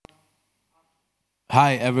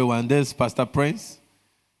Hi, everyone. This is Pastor Prince.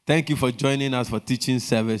 Thank you for joining us for teaching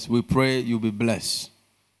service. We pray you'll be blessed.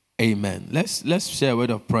 Amen. Let's share a word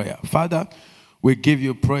of prayer. Father, we give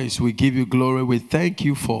you praise. We give you glory. We thank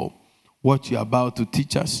you for what you're about to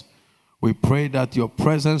teach us. We pray that your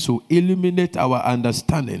presence will illuminate our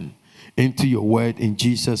understanding into your word in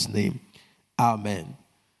Jesus' name. Amen.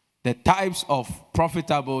 The types of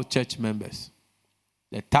profitable church members.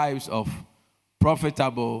 The types of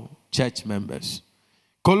profitable church members.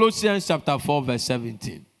 Colossians chapter 4 verse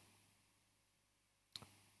 17.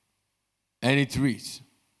 And it reads,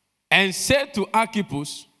 and said to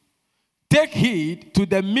Archippus, take heed to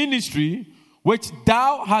the ministry which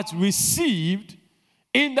thou hast received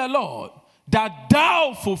in the Lord, that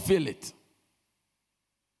thou fulfill it.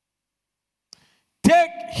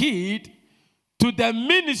 Take heed to the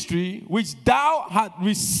ministry which thou hast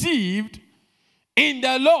received in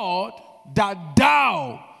the Lord, that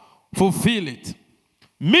thou fulfill it.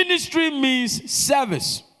 Ministry means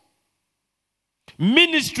service.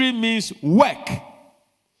 Ministry means work.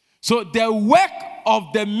 So the work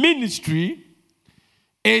of the ministry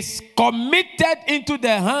is committed into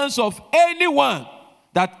the hands of anyone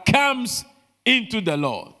that comes into the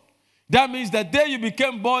Lord. That means the day you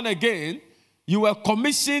became born again, you were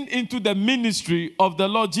commissioned into the ministry of the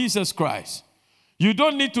Lord Jesus Christ. You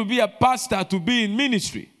don't need to be a pastor to be in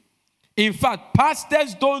ministry. In fact,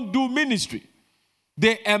 pastors don't do ministry.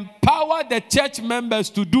 They empower the church members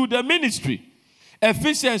to do the ministry.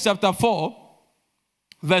 Ephesians chapter 4,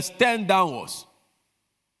 verse 10 downwards.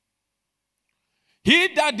 He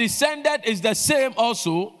that descended is the same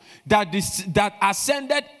also that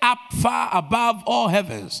ascended up far above all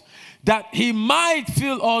heavens, that he might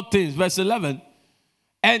fill all things. Verse 11.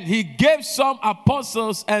 And he gave some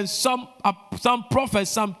apostles and some prophets,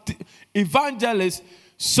 some evangelists,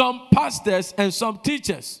 some pastors and some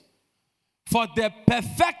teachers, for the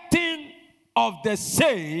perfecting of the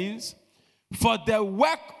saints, for the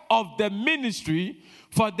work of the ministry,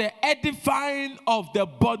 for the edifying of the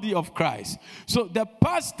body of Christ. So the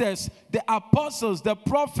pastors, the apostles, the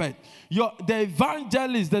prophet, the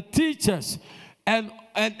evangelists, the teachers, and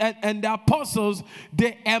the apostles,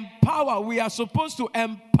 they empower. We are supposed to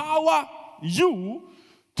empower you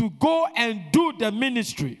to go and do the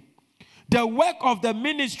ministry. The work of the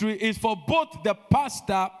ministry is for both the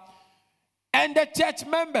pastor and the church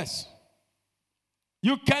members.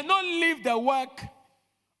 You cannot leave the work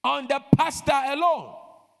on the pastor alone.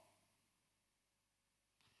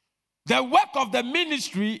 The work of the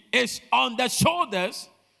ministry is on the shoulders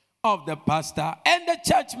of the pastor and the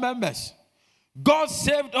church members. God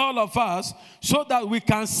saved all of us so that we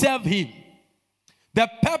can serve him. The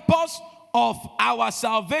purpose of our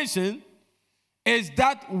salvation is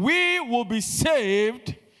that we will be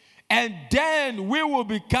saved and then we will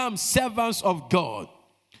become servants of God.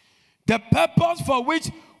 The purpose for which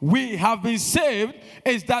we have been saved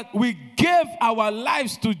is that we gave our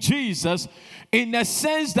lives to Jesus in the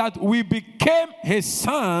sense that we became his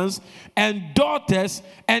sons and daughters,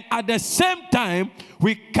 and at the same time,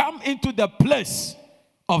 we come into the place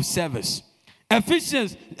of service.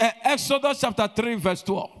 Exodus chapter 3 verse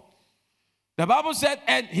 12. The Bible said,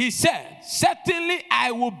 and he said, certainly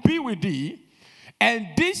I will be with thee, and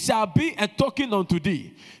this shall be a token unto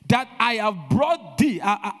thee, that I have brought thee,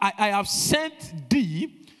 I have sent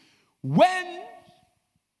thee, when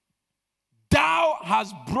thou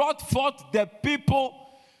hast brought forth the people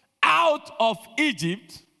out of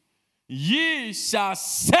Egypt, ye shall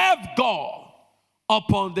serve God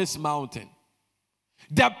upon this mountain.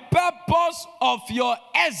 The purpose of your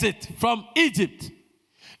exit from Egypt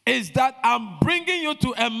is that I'm bringing you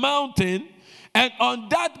to a mountain, and on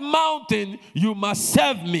that mountain you must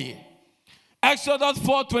serve me. Exodus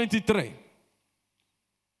 4:23.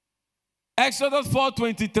 Exodus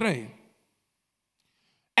 4:23.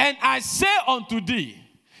 And I say unto thee,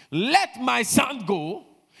 let my son go,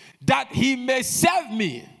 that he may serve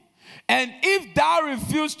me. And if thou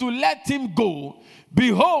refuse to let him go,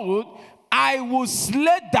 behold, I will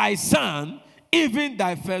slay thy son, even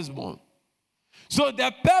thy firstborn. So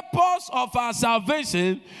the purpose of our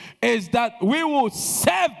salvation is that we will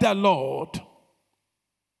serve the Lord.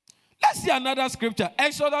 Let's see another scripture.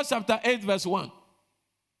 Exodus chapter 8 verse 1.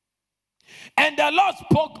 And the Lord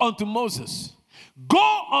spoke unto Moses,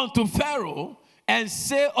 go unto Pharaoh and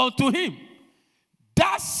say unto him,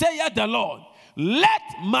 thus saith the Lord, let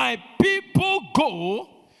my people go,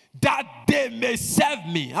 that they may serve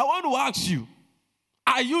me. I want to ask you,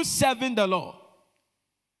 are you serving the Lord?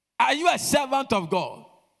 Are you a servant of God?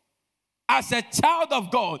 As a child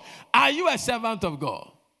of God, are you a servant of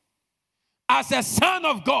God? As a son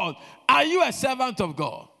of God, are you a servant of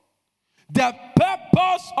God? The purpose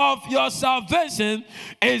purpose of your salvation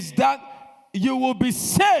is that you will be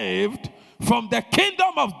saved from the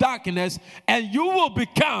kingdom of darkness and you will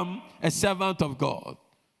become a servant of God.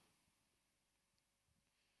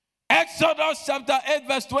 Exodus chapter 8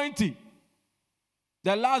 verse 20.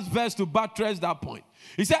 The last verse to buttress that point.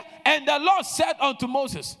 He said, and the Lord said unto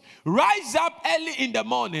Moses, rise up early in the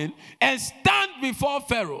morning and stand before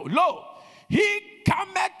Pharaoh. Lo, he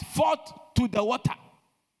cometh forth to the water.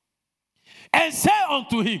 And say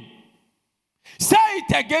unto him, say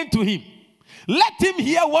it again to him, let him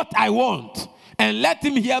hear what I want, and let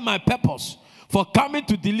him hear my purpose for coming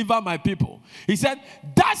to deliver my people. He said,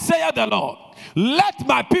 thus saith the Lord, let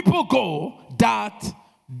my people go that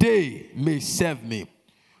they may serve me.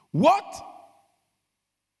 What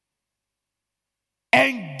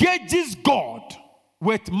engages God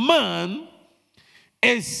with man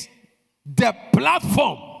is the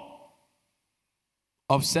platform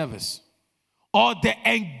of service or the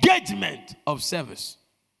engagement of service.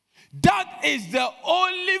 That is the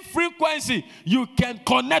only frequency you can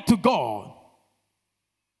connect to God.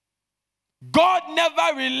 God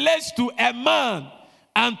never relates to a man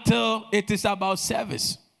until it is about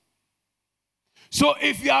service. So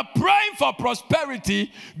if you are praying for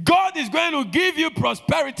prosperity, God is going to give you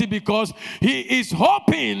prosperity because he is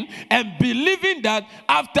hoping and believing that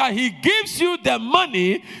after he gives you the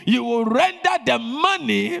money, you will render the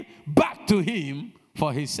money back to him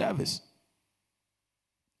for his service.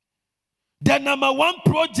 The number one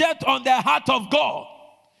project on the heart of God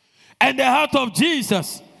and the heart of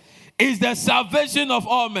Jesus is the salvation of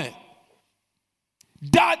all men.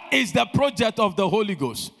 That is the project of the Holy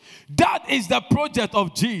Ghost. That is the project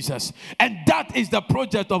of Jesus. And that is the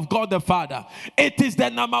project of God the Father. It is the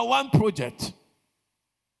number one project.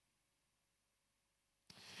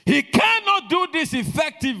 He cannot do this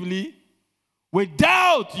effectively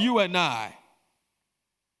without you and I.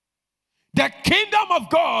 The kingdom of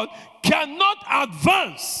God cannot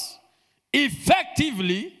advance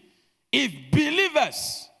effectively if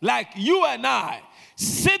believers like you and I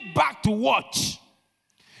sit back to watch,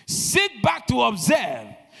 sit back to observe,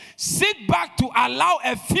 sit back to allow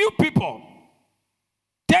a few people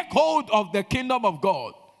take hold of the kingdom of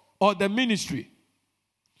God or the ministry.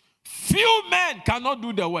 Few men cannot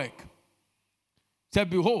do the work. Say,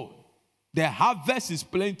 behold, the harvest is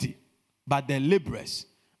plenty, but the laborers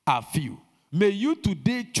are few. May you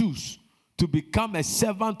today choose to become a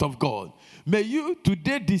servant of God. May you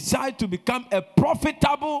today decide to become a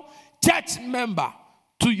profitable church member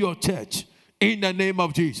to your church in the name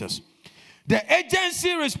of Jesus. The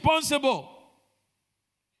agency responsible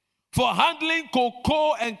for handling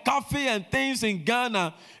cocoa and coffee and things in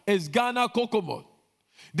Ghana is Ghana Cocoa.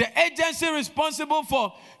 The agency responsible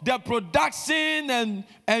for the production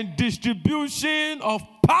and distribution of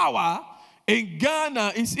power in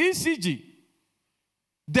Ghana is ECG.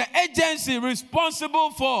 The agency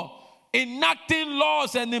responsible for enacting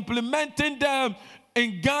laws and implementing them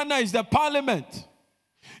in Ghana is the parliament.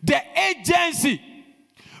 The agency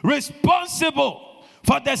responsible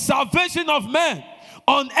for the salvation of men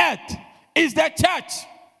on earth is the church.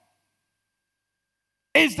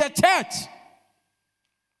 It's the church.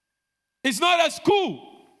 It's not a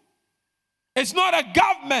school. It's not a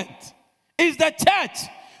government. It's the church.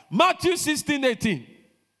 Matthew 16:18.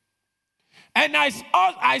 And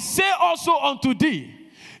I say also unto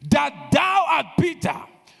thee, that thou art Peter,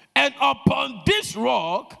 and upon this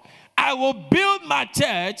rock I will build my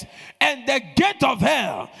church, and the gate of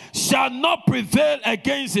hell shall not prevail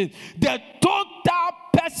against it. The total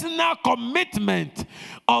personal commitment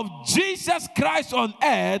of Jesus Christ on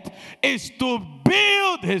earth is to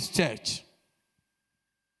build his church.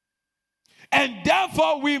 And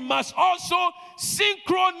therefore we must also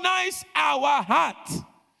synchronize our heart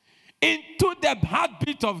into the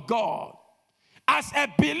heartbeat of God. As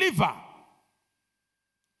a believer,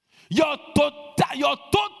 your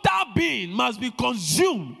total being must be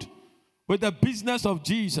consumed with the business of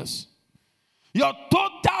Jesus. Your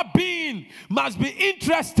total being must be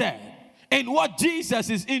interested in what Jesus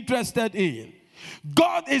is interested in.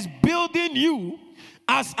 God is building you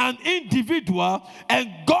as an individual, and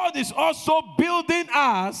God is also building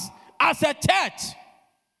us as a church.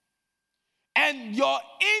 And your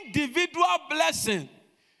individual blessing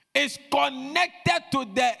is connected to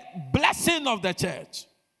the blessing of the church.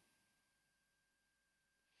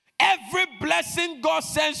 Every blessing God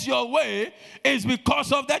sends your way is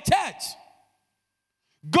because of the church.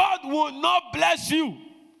 God will not bless you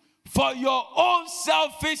for your own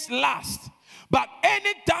selfish lust, But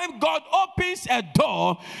anytime God opens a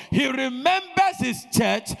door, he remembers his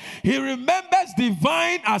church, he remembers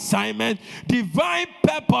divine assignment, divine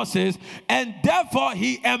purposes, and therefore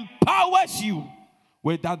he empowers you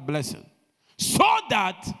with that blessing so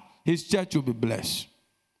that his church will be blessed.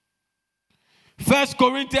 1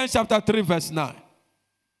 Corinthians chapter 3 verse 9.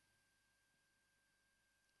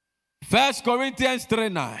 1 Corinthians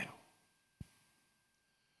 3:9.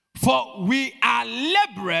 For we are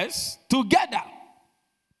laborers together.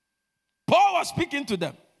 Paul was speaking to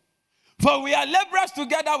them. For we are laborers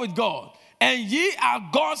together with God, and ye are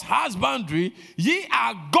God's husbandry, ye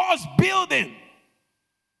are God's building.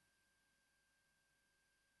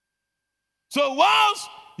 So whilst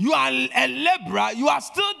you are a laborer, you are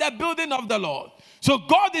still the building of the Lord. So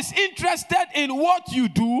God is interested in what you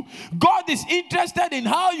do. God is interested in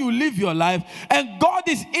how you live your life. And God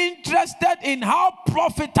is interested in how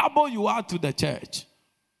profitable you are to the church.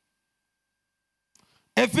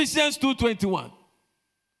 Ephesians 2:21.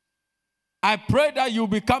 I pray that you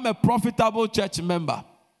become a profitable church member.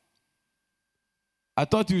 I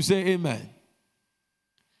thought you say amen.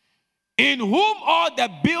 In whom all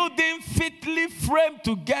the building fitly framed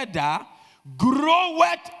together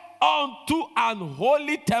groweth unto an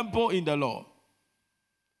holy temple in the Lord.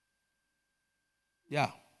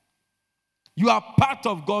 Yeah. You are part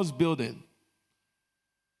of God's building.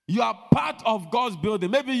 You are part of God's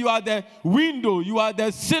building. Maybe you are the window, you are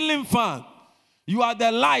the ceiling fan, you are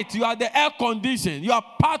the light, you are the air condition. You are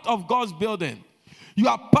part of God's building. You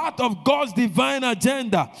are part of God's divine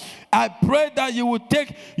agenda. I pray that you will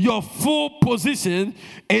take your full position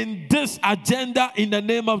in this agenda in the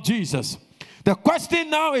name of Jesus. The question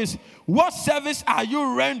now is, what service are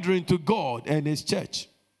you rendering to God and his church?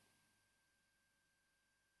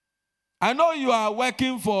 I know you are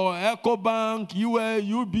working for EcoBank, UA,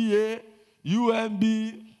 UBA,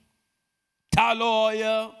 UMB, Talo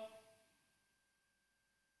Oil.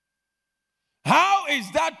 How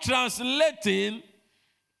is that translating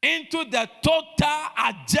into the total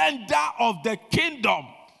agenda of the kingdom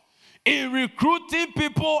in recruiting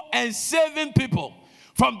people and saving people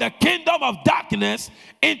from the kingdom of darkness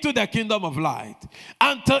into the kingdom of light?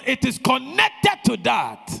 Until it is connected to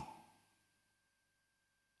that,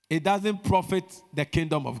 it doesn't profit the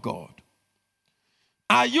kingdom of God.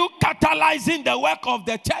 Are you catalyzing the work of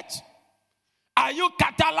the church? Are you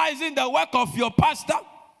catalyzing the work of your pastor?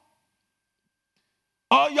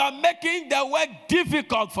 Or you are making the work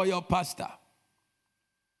difficult for your pastor?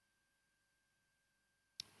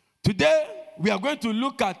 Today, we are going to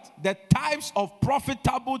look at the types of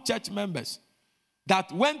profitable church members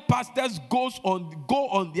that when pastors go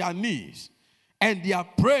on their knees and they are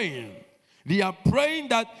praying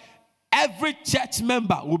that every church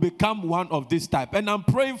member will become one of this type. And I'm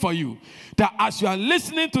praying for you that as you are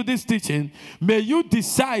listening to this teaching, may you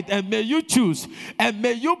decide and may you choose and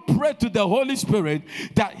may you pray to the Holy Spirit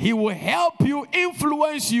that he will help you,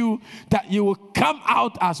 influence you, that you will come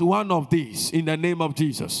out as one of these in the name of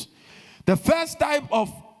Jesus. The first type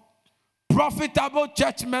of profitable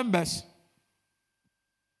church members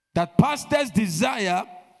that pastors desire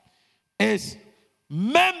is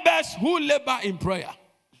members who labor in prayer.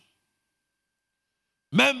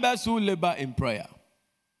 Members who labor in prayer.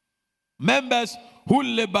 Members who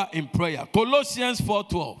labor in prayer. Colossians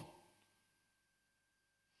 4:12.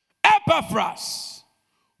 Epaphras,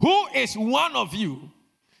 who is one of you,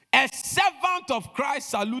 a servant of Christ,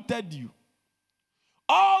 saluted you,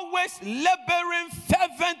 always laboring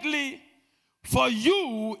fervently for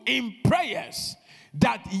you in prayers,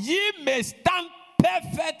 that ye may stand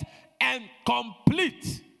perfect and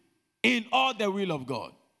complete in all the will of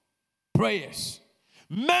God. Prayers.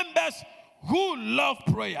 Members who love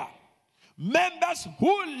prayer. Members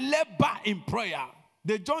who labor in prayer.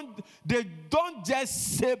 They don't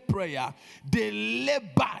just say prayer, they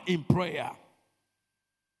labor in prayer.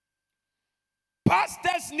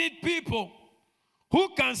 Pastors need people who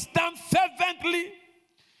can stand fervently,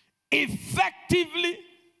 effectively,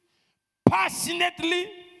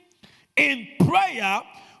 passionately in prayer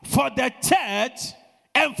for the church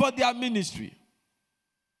and for their ministry.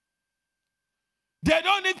 They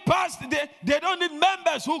don't need pastors, they don't need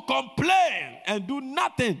members who complain and do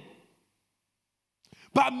nothing.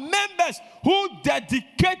 But members who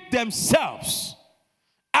dedicate themselves.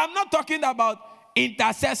 I'm not talking about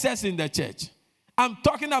intercessors in the church. I'm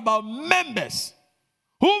talking about members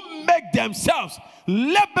who make themselves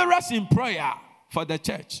laborers in prayer for the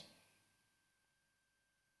church.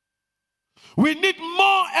 We need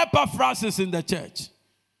more Epaphrases in the church.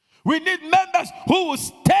 We need members who will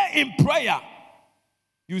stay in prayer.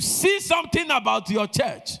 You see something about your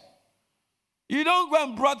church, you don't go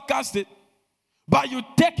and broadcast it. but you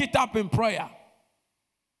take it up in prayer.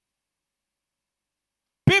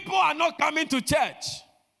 People are not coming to church.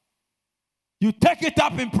 You take it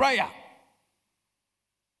up in prayer.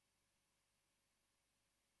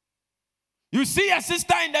 You see a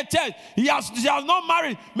sister in the church, she has not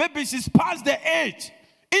married, maybe she's past the age.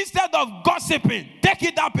 Instead of gossiping, take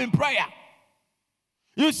it up in prayer.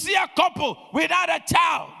 You see a couple without a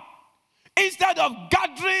child, instead of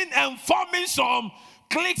gathering and forming some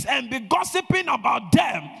cliques and be gossiping about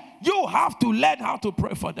them, you have to learn how to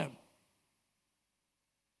pray for them.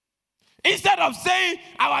 Instead of saying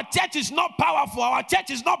our church is not powerful,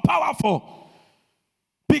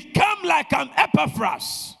 become like an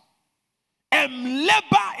Epaphras and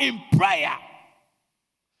labor in prayer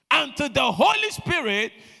until the Holy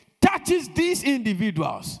Spirit touches these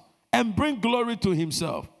individuals and bring glory to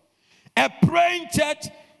himself. A praying church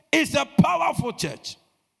is a powerful church.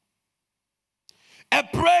 A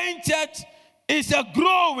praying church is a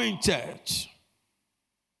growing church.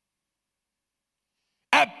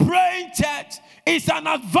 A praying church is an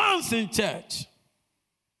advancing church.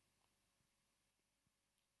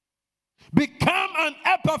 Become an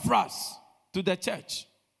Epaphras to the church.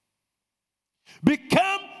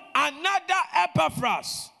 Become another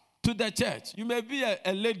Epaphras to the church. You may be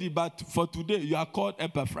a lady, but for today you are called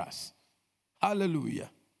Epaphras. Hallelujah.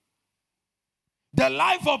 The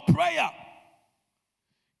life of prayer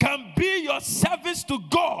can be your service to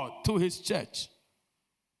God, to his church.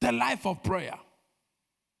 The life of prayer.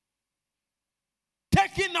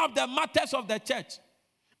 Taking up the matters of the church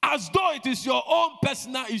as though it is your own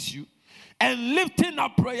personal issue and lifting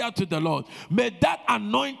up prayer to the Lord. May that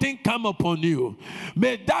anointing come upon you.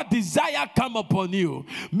 May that desire come upon you.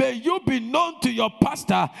 May you be known to your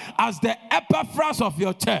pastor as the Epaphras of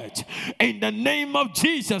your church. In the name of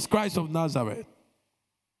Jesus Christ of Nazareth.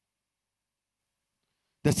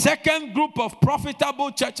 The second group of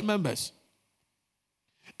profitable church members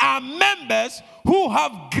are members who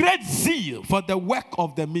have great zeal for the work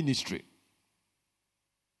of the ministry.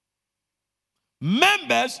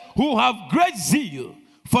 Members who have great zeal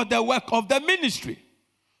for the work of the ministry.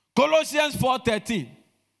 Colossians 4:13.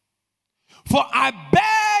 For I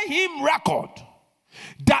bear him record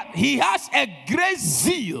that he has a great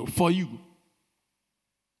zeal for you,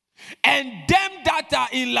 and them that are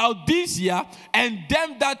in Laodicea, and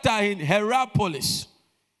them that are in Hierapolis.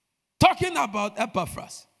 Talking about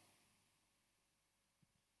Epaphras.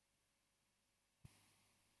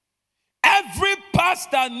 Every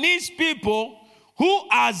pastor needs people who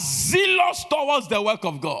are zealous towards the work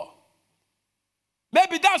of God.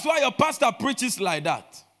 Maybe that's why your pastor preaches like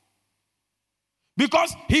that.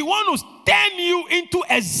 Because he wants to turn you into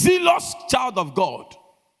a zealous child of God.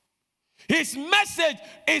 His message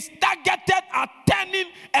is targeted at turning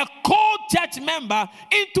a cold church member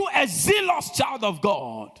into a zealous child of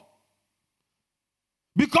God.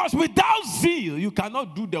 Because without zeal, you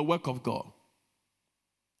cannot do the work of God.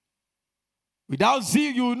 Without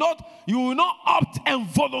zeal, you will not opt and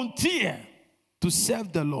volunteer to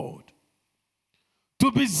serve the Lord.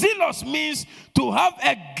 To be zealous means to have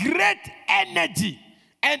a great energy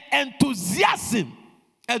and enthusiasm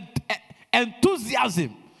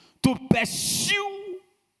to pursue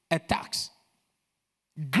a task.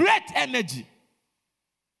 Great energy,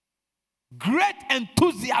 great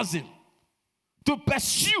enthusiasm to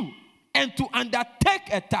pursue and to undertake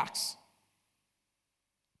a task.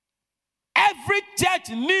 Every church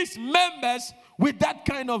needs members with that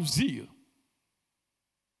kind of zeal.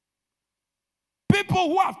 People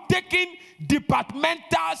who have taken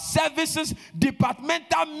departmental services,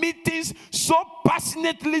 departmental meetings so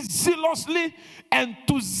passionately, zealously,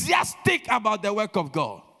 enthusiastic about the work of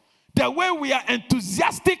God. The way we are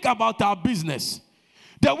enthusiastic about our business.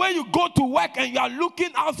 The way you go to work and you are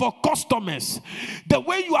looking out for customers. The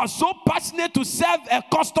way you are so passionate to serve a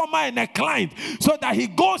customer and a client so that he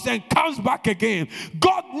goes and comes back again.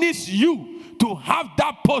 God needs you to have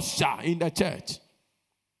that posture in the church.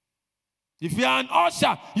 If you are an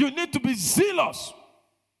usher, you need to be zealous.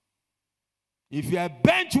 If you are a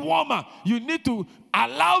bench warmer, you need to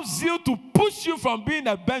allow zeal to push you from being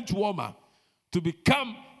a bench warmer to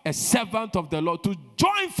become a servant of the Lord, to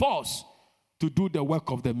join force to do the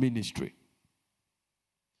work of the ministry.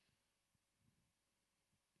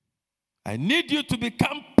 I need you to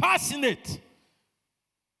become passionate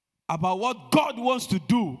about what God wants to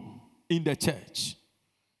do in the church.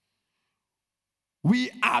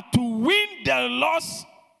 We are to win the lost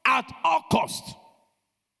at all cost.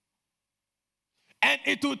 And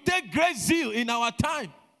it will take great zeal in our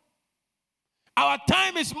time. Our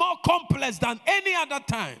time is more complex than any other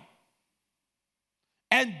time.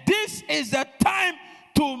 And this is the time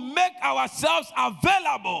to make ourselves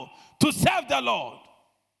available to serve the Lord.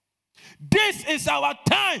 This is our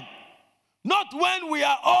time, not when we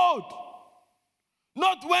are old,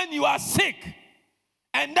 not when you are sick.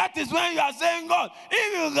 And that is when you are saying, God,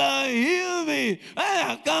 if you can heal me, when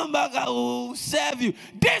I come back, I will serve you.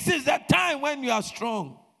 This is the time when you are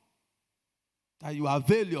strong, that you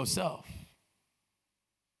avail yourself.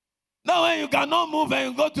 Now when you cannot move and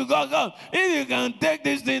you go to God, God, if you can take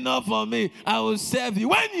this thing off for me, I will serve you.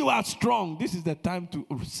 When you are strong, this is the time to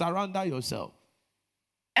surrender yourself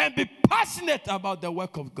and be passionate about the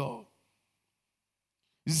work of God.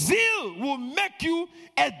 Zeal will make you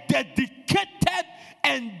a dedicated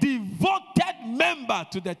and devoted member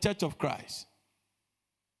to the Church of Christ.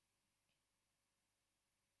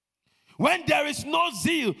 When there is no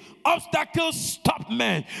zeal, obstacles stop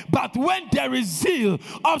men. But when there is zeal,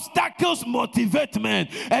 obstacles motivate men.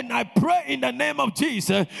 And I pray in the name of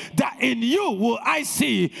Jesus that in you will I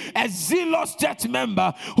see a zealous church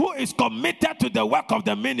member who is committed to the work of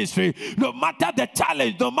the ministry. No matter the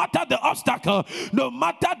challenge, no matter the obstacle, no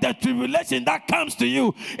matter the tribulation that comes to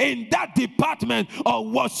you in that department or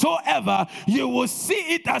whatsoever, you will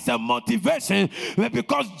see it as a motivation,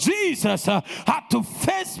 because Jesus had to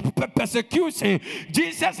face persecution.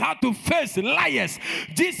 Jesus had to face liars.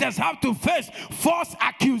 Jesus had to face false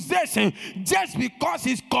accusation just because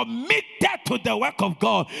he's committed to the work of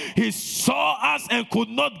God. He saw us and could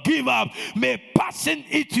not give up. May passion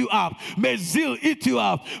eat you up. May zeal eat you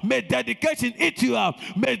up. May dedication eat you up.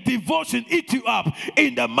 May devotion eat you up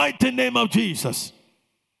in the mighty name of Jesus.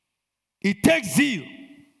 It takes zeal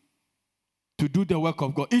to do the work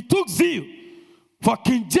of God. It took zeal for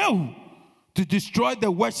King Jehu to destroy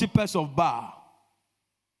the worshippers of Baal.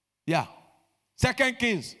 Yeah. 2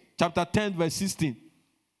 Kings chapter 10 verse 16.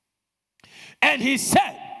 And he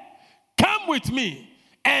said, come with me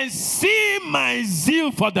and see my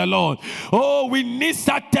zeal for the Lord. Oh, we need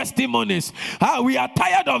such testimonies. We are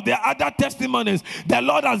tired of the other testimonies. The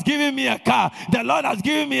Lord has given me a car. The Lord has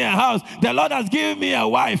given me a house. The Lord has given me a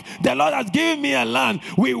wife. The Lord has given me a land.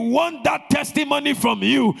 We want that testimony from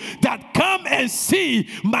you, that come and see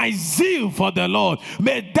my zeal for the Lord.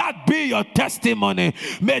 May that be your testimony.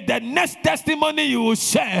 May the next testimony you will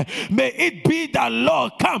share, may it be that,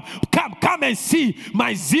 Lord, come and see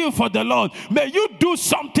my zeal for the Lord. May you do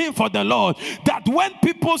something for the Lord, that when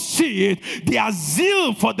people see it, their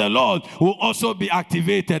zeal for the Lord will also be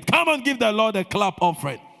activated. Come and give the Lord a clap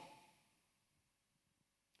offering.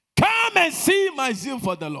 Come and see my zeal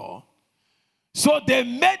for the Lord. So they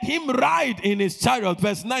made him ride in his chariot.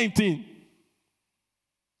 Verse 19.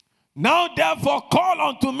 Now therefore call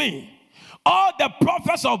unto me all the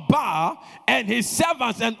prophets of Baal and his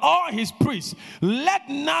servants and all his priests. Let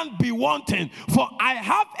none be wanting, for I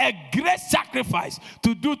have a great sacrifice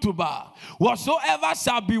to do to Baal. Whatsoever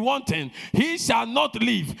shall be wanting, he shall not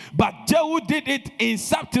leave. But Jehu did it in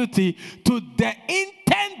subtlety, to the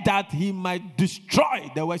intent that he might destroy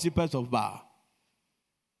the worshippers of Baal.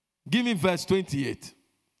 Give me verse 28.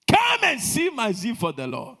 Come and see my zeal for the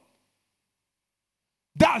Lord.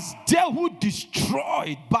 Thus Jehu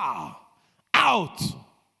destroyed Baal out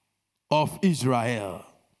of Israel.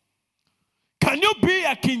 Can you be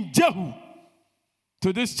a King Jehu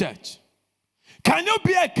to this church? Can you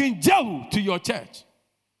be a King Jehu to your church?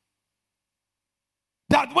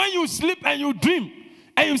 That when you sleep and you dream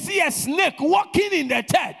and you see a snake walking in the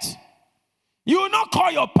church, you will not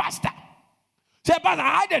call your pastor. Say, Pastor,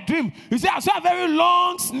 I had a dream. You see, I saw a very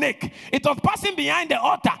long snake. It was passing behind the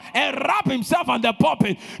altar and wrapped himself on the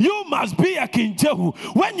pulpit. You must be a King Jehu.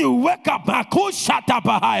 When you wake up,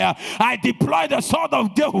 I deploy the sword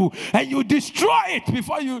of Jehu and you destroy it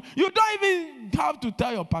before you don't even have to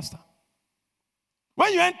tell your pastor.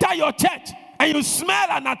 When you enter your church and you smell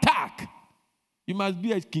an attack, you must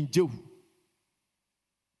be a King Jehu.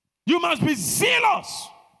 You must be zealous,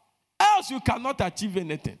 else you cannot achieve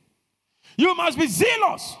anything. You must be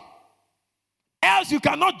zealous, else you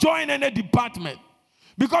cannot join any department,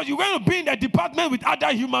 because you're going to be in the department with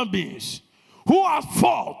other human beings who have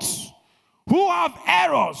faults, who have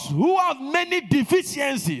errors, who have many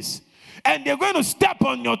deficiencies, and they're going to step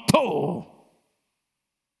on your toe.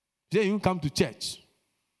 Then you come to church.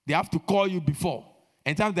 They have to call you before,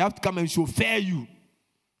 and sometimes they have to come and chauffeur you.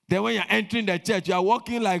 Then when you're entering the church, you are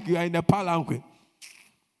walking like you are in a palanquin.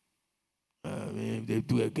 If they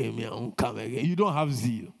do again, I won't come again. You don't have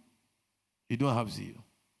zeal. You don't have zeal.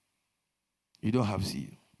 You don't have zeal.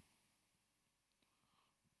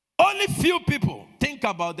 Only few people think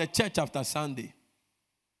about the church after Sunday.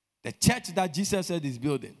 The church that Jesus said is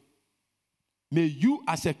building. May you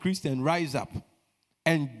as a Christian rise up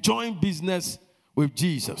and join business with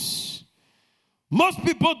Jesus. Most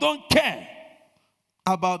people don't care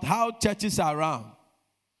about how churches are run.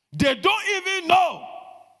 They don't even know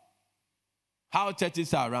how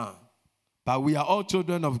churches are run. But we are all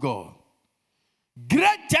children of God.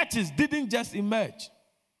 Great churches didn't just emerge.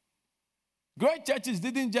 Great churches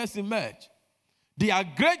didn't just emerge. They are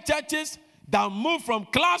great churches that move from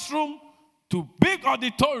classroom to big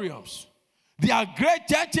auditoriums. They are great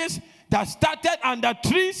churches that started under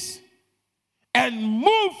trees and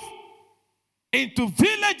moved into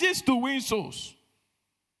villages to win souls.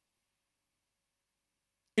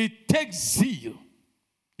 It takes zeal.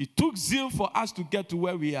 It took zeal for us to get to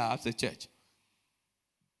where we are as a church.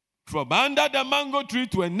 From under the mango tree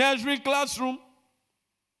to a nursery classroom,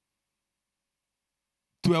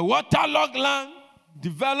 to a waterlogged land,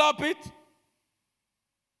 develop it.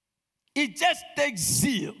 It just takes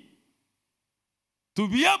zeal to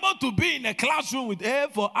be able to be in a classroom with A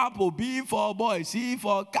for apple, B for boy, C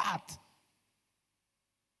for cat.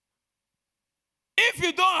 If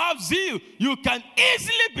you don't have zeal, you can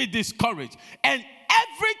easily be discouraged. And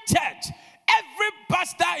every church, every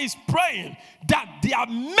pastor is praying that their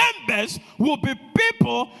members will be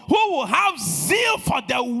people who will have zeal for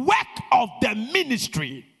the work of the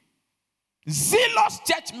ministry. Zealous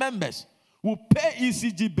church members will pay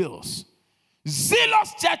ECG bills.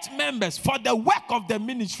 Zealous church members for the work of the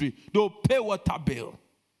ministry, they will pay water bill.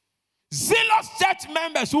 Zealous church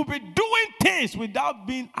members will be doing things without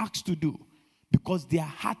being asked to do, because their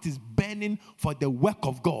heart is burning for the work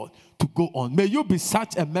of God to go on. May you be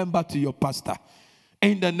such a member to your pastor.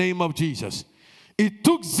 In the name of Jesus. It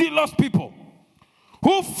took zealous people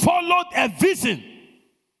who followed a vision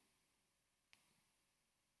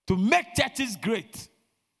to make churches great.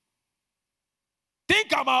 Think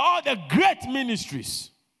about all the great ministries.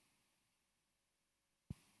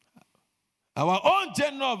 Our own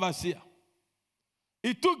general overseer.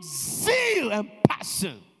 It took zeal and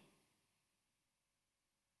passion.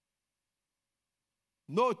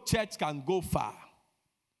 No church can go far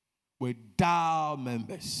without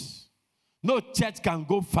members. No church can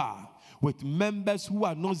go far with members who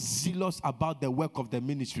are not zealous about the work of the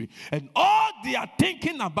ministry. And all they are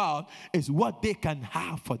thinking about is what they can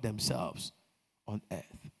have for themselves on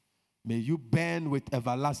earth. May you burn with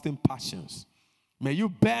everlasting passions. May you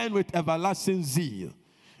burn with everlasting zeal.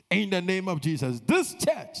 In the name of Jesus. This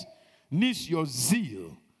church needs your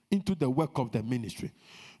zeal into the work of the ministry.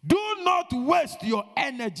 Do not waste your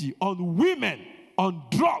energy on women, on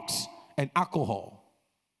drugs, and alcohol.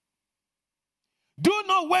 Do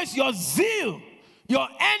not waste your zeal, your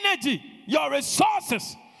energy, your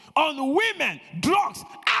resources on women, drugs,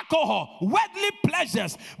 alcohol, worldly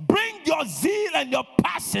pleasures. Bring your zeal and your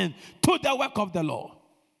passion to the work of the Lord.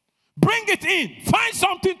 Bring it in. Find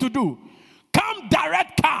something to do. Come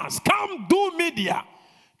direct cars. Come do media.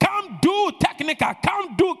 Come do technical.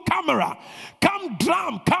 Come do camera. Come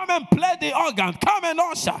drum. Come and play the organ. Come and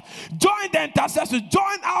usher. Join the intercessors.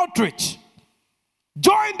 Join outreach.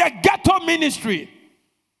 Join the ghetto ministry.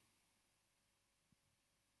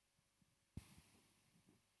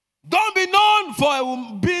 Don't be known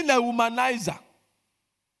for being a womanizer.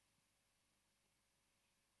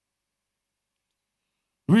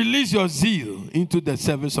 Release your zeal into the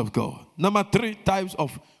service of God. Number 3 types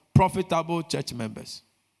of profitable church members.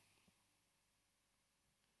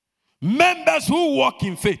 Members who walk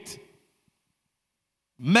in faith.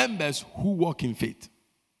 Members who walk in faith.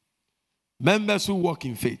 Members who walk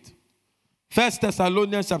in faith. 1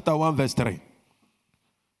 Thessalonians chapter 1 verse 3.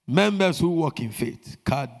 Members who walk in faith.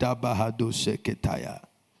 Kadabahado seketaya.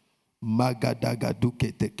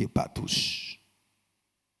 Magadagaduke tekepatush.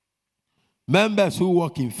 Members who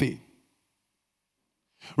walk in faith.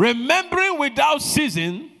 Remembering without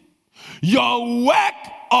ceasing your work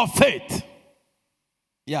of faith.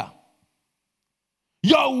 Yeah.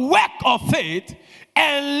 Your work of faith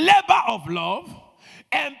and labor of love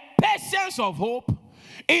and patience of hope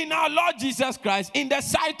in our Lord Jesus Christ in the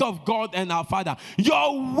sight of God and our Father.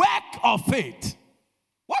 Your work of faith.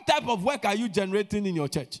 What type of work are you generating in your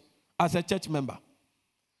church as a church member?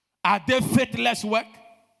 Are they faithless work?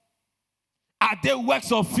 Are they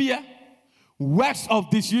works of fear? Works of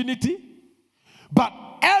disunity? But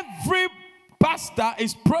every pastor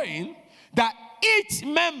is praying that each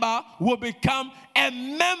member will become a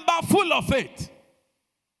member full of faith.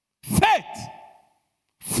 Faith.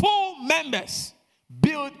 Full members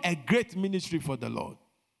build a great ministry for the Lord.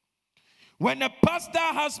 When a pastor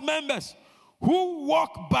has members who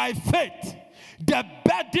walk by faith, the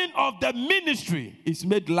burden of the ministry is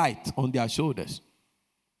made light on their shoulders.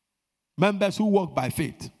 Members who walk by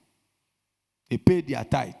faith, they pay their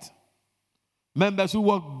tithe. Members who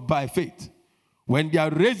walk by faith When they are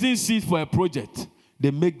raising seeds for a project,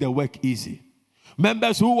 they make the work easy.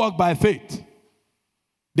 Members who walk by faith,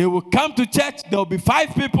 they will come to church, there will be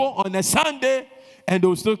 5 people on a Sunday, and they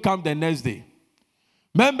will still come the next day.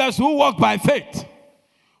 Members who walk by faith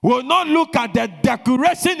will not look at the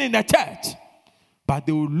decoration in the church, but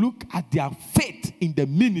they will look at their faith in the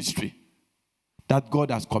ministry that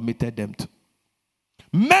God has committed them to.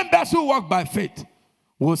 Members who walk by faith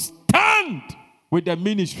will stand with the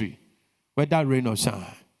ministry, whether rain or shine.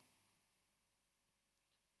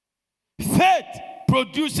 Faith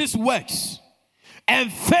produces works, and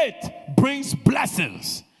faith brings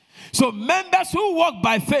blessings. So members who walk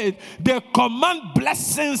by faith, they command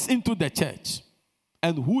blessings into the church.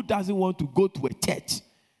 And who doesn't want to go to a church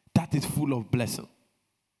that is full of blessing?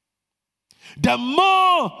 The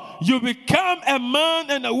more you become a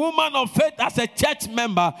man and a woman of faith as a church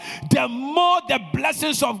member, the more the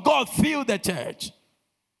blessings of God fill the church.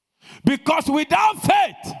 Because without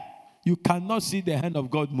faith, you cannot see the hand of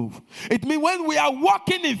God move. It means when we are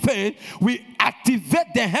walking in faith, we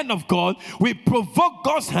activate the hand of God. We provoke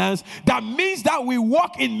God's hands. That means that we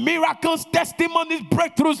walk in miracles, testimonies,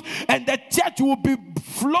 breakthroughs, and the church will be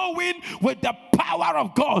flowing with the power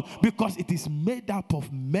of God because it is made up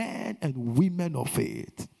of men and women of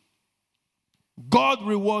faith. God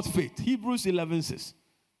rewards faith. Hebrews 11 says.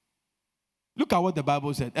 Look at what the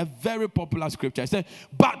Bible said, a very popular scripture. It said,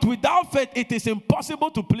 but without faith it is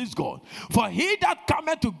impossible to please God. For he that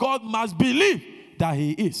cometh to God must believe that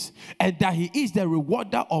he is, and that he is the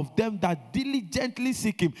rewarder of them that diligently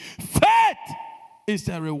seek him. Faith is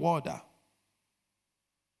the rewarder.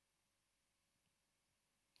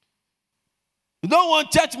 You don't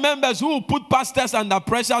want church members who will put pastors under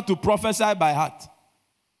pressure to prophesy by heart,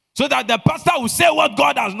 so that the pastor will say what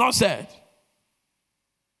God has not said.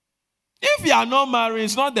 If you are not married,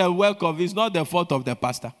 it's not the work of, it's not the fault of the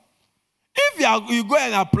pastor. If you go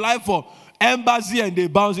and apply for embassy and they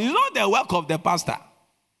bounce, it's not the work of the pastor.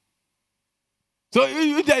 So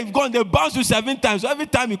they've gone, they bounce you 7 times. So every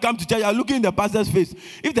time you come to church, you're looking in the pastor's face.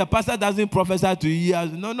 If the pastor doesn't prophesy to you,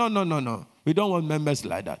 no. We don't want members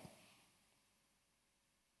like that.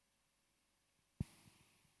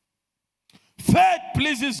 Faith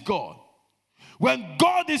pleases God. When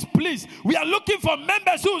God is pleased, we are looking for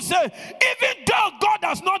members who say, even though God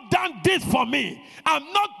has not done this for me,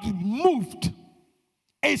 I'm not moved.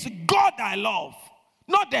 It's God I love,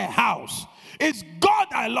 not the house. It's God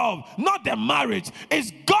I love, not the marriage.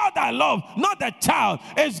 It's God I love, not the child.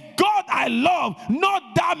 It's God I love, not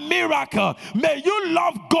that miracle. May you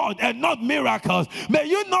love God and not miracles. May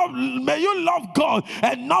you love God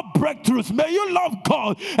and not breakthroughs. May you love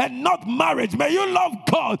God and not marriage. May you love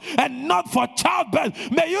God and not for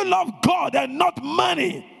childbirth. May you love God and not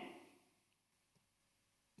money.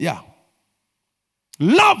 Yeah.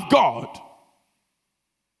 Love God.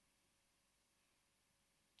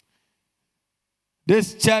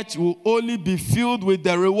 This church will only be filled with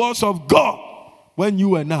the rewards of God when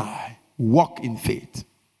you and I walk in faith.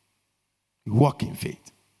 Walk in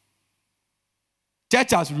faith.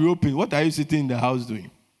 Church has reopened. What are you sitting in the house doing?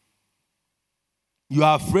 You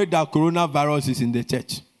are afraid that coronavirus is in the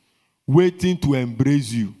church, waiting to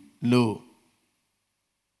embrace you. No.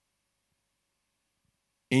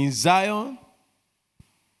 In Zion,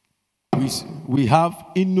 we have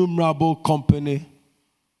innumerable company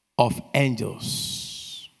of angels.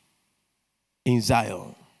 In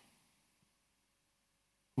Zion,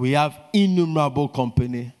 we have innumerable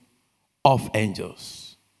company of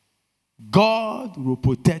angels. God will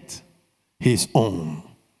protect his own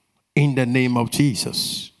in the name of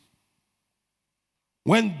Jesus.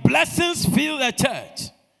 When blessings fill the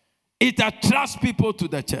church, it attracts people to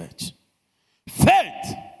the church.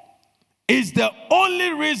 Faith is the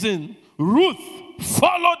only reason Ruth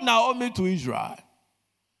followed Naomi to Israel.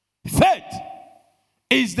 Faith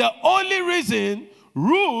is the only reason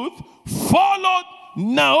Ruth followed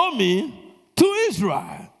Naomi to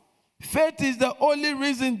Israel. Faith is the only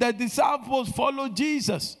reason the disciples followed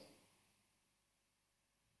Jesus.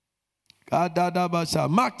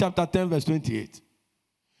 Mark chapter 10 verse 28.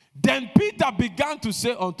 Then Peter began to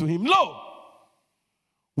say unto him, Lo,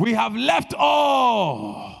 we have left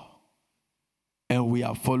all and we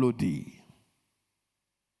have followed thee.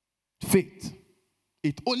 Faith.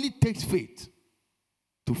 It only takes faith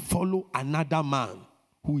to follow another man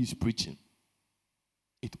who is preaching.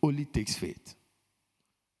 It only takes faith.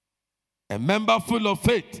 A member full of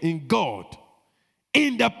faith in God,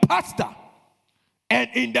 in the pastor, and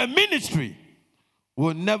in the ministry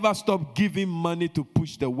will never stop giving money to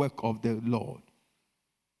push the work of the Lord.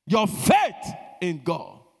 Your faith in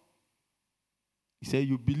God. He said,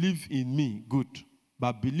 you believe in me, good,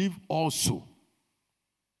 but believe also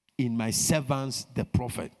in my servants, the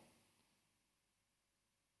prophet.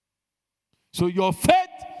 So your faith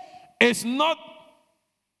is not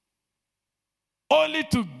only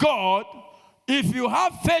to God. If you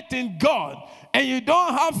have faith in God and you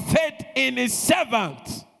don't have faith in his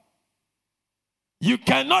servant, you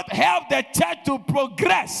cannot help the church to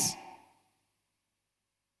progress.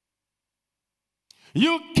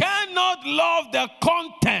 You cannot love the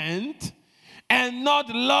content and not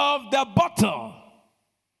love the bottle.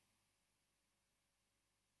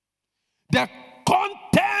 The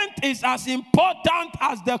content is as important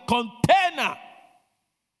as the container.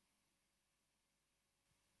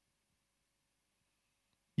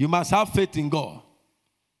 You must have faith in God.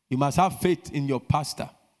 You must have faith in your pastor.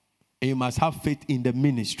 And you must have faith in the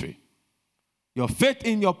ministry. Your faith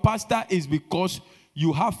in your pastor is because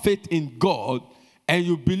you have faith in God and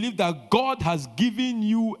you believe that God has given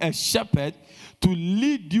you a shepherd to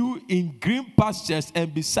lead you in green pastures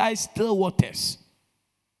and beside still waters.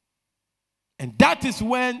 And that is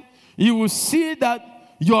when you will see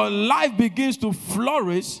that your life begins to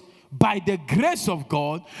flourish by the grace of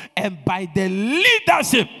God and by the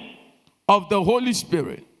leadership of the Holy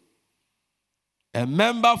Spirit. A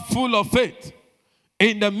member full of faith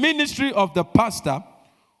in the ministry of the pastor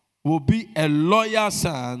will be a loyal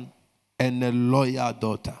son and a loyal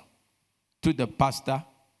daughter to the pastor,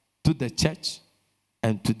 to the church,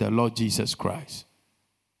 and to the Lord Jesus Christ.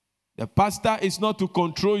 The pastor is not to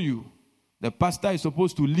control you. The pastor is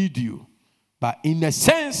supposed to lead you. But in a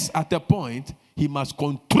sense, at a point, he must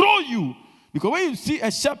control you. Because when you see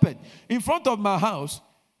a shepherd in front of my house,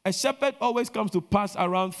 a shepherd always comes to pass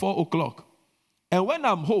around 4 o'clock. And when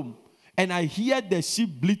I'm home and I hear the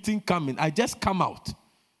sheep bleating coming, I just come out.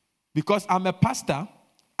 Because I'm a pastor,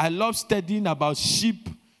 I love studying about sheep,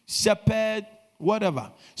 shepherd,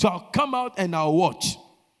 whatever. So I'll come out and I'll watch.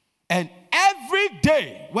 And every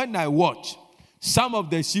day when I watch, some of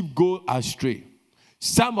the sheep go astray.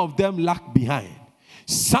 Some of them lag behind.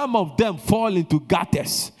 Some of them fall into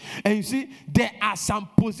gutters. And you see, there are some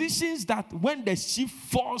positions that when the sheep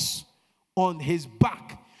falls on his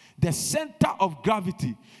back, the center of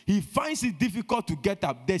gravity, he finds it difficult to get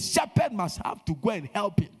up. The shepherd must have to go and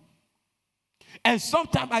help him. And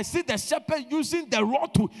sometimes I see the shepherd using the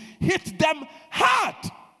rod to hit them hard,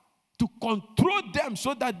 to control them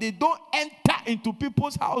so that they don't enter into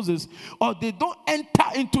people's houses or they don't enter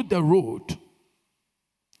into the road.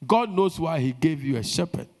 God knows why he gave you a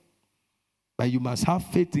shepherd. But you must have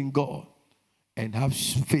faith in God and have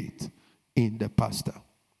faith in the pastor.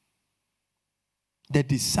 The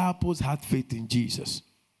disciples had faith in Jesus.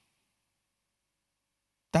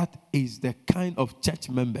 That is the kind of church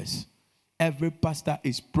members every pastor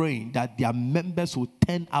is praying that their members will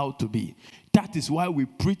turn out to be. That is why we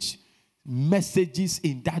preach messages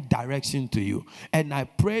in that direction to you. And I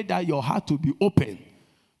pray that your heart will be open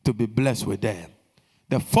to be blessed with them.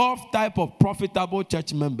 The fourth type of profitable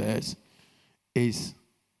church members is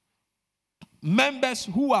members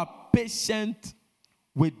who are patient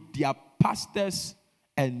with their pastors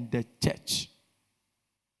and the church.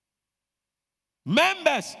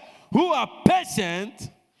 Members who are patient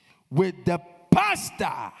with the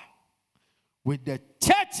pastor, with the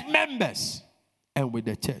church members, and with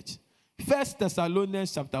the church. 1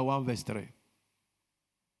 Thessalonians chapter 1 verse 3.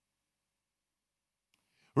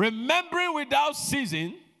 Remembering without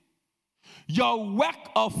ceasing your work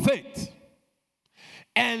of faith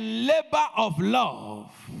and labor of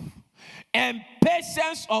love and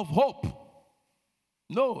patience of hope.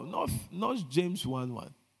 No, not James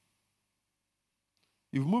 1:1.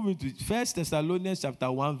 You've moved into 1 Thessalonians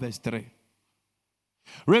chapter 1 verse 3.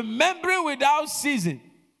 Remembering without ceasing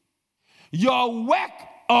your work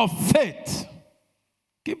of faith.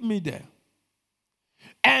 Keep me there.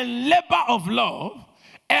 And labor of love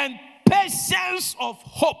and patience of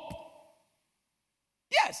hope.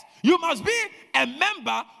 Yes, you must be a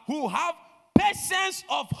member who have patience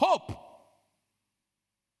of hope.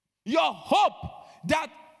 Your hope that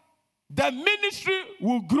the ministry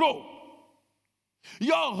will grow.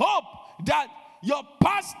 Your hope that your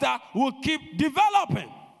pastor will keep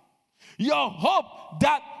developing. Your hope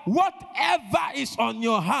that whatever is on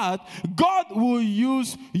your heart, God will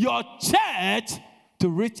use your church to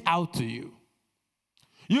reach out to you.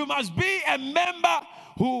 You must be a member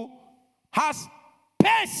who has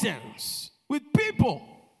patience with people.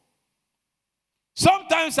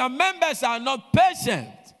 Sometimes some members are not patient.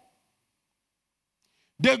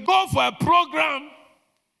 They go for a program.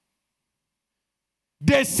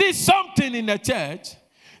 They see something in the church.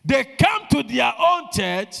 They come to their own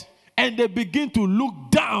church and they begin to look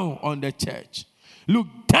down on the church. Look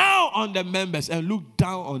down on the members and look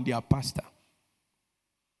down on their pastor.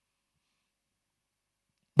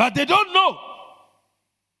 But they don't know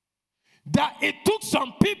that it took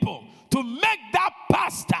some people to make that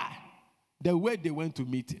pastor the way they went to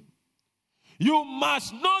meet him. You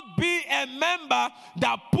must not be a member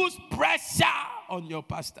that puts pressure on your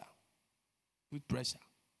pastor. Put pressure.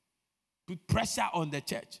 Put pressure on the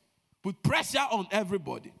church. Put pressure on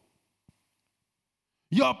everybody.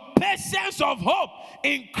 Your patience of hope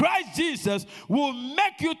in Christ Jesus will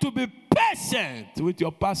make you to be patient with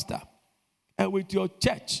your pastor and with your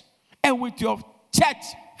church and with your church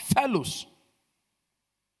fellows.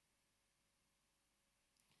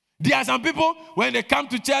 There are some people, when they come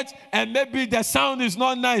to church and maybe the sound is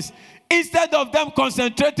not nice, instead of them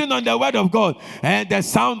concentrating on the word of God, and the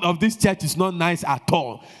sound of this church is not nice at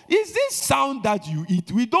all. Is this sound that you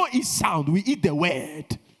eat? We don't eat sound, we eat the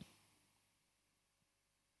word.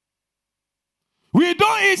 We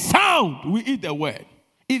don't eat sound, we eat the word.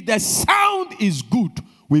 If the sound is good,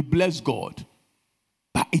 we bless God.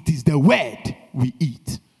 But it is the word we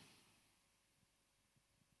eat.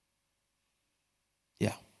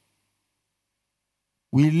 Yeah.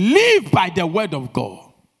 We live by the word of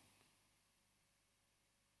God.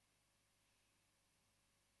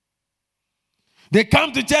 They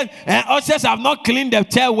come to church and ushers have not cleaned the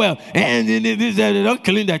chair well. And they don't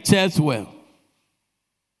clean the chairs well.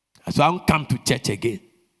 So I don't come to church again.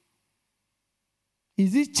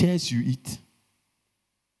 Is it chairs you eat?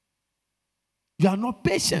 You are not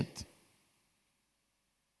patient.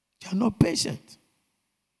 You are not patient.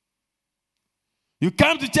 You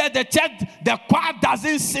come to church, the choir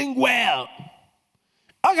doesn't sing well.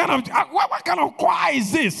 What kind of choir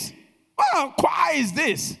is this? What kind of choir is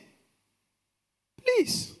this?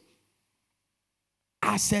 Please,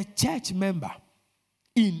 as a church member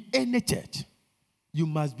in any church, you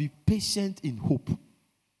must be patient in hope.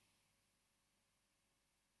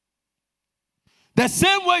 The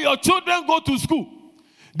same way your children go to school,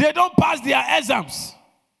 they don't pass their exams,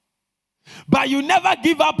 but you never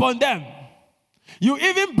give up on them. You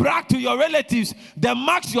even brag to your relatives the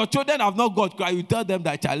marks your children have not got. You tell them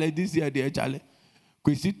that Charlie, this year they Charlie,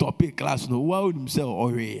 because he topic class no one himself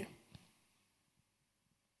already.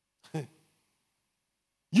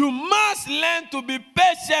 You must learn to be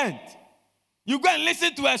patient. You go and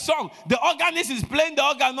listen to a song. The organist is playing the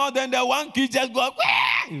organ, now then the one kid just go.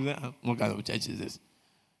 What kind of church is this?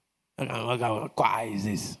 What kind of choir is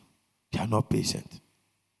this? You are not patient.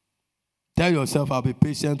 Tell yourself, I'll be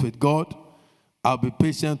patient with God. I'll be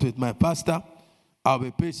patient with my pastor. I'll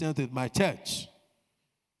be patient with my church.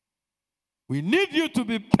 We need you to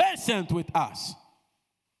be patient with us.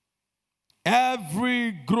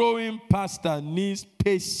 Every growing pastor needs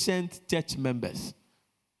patient church members.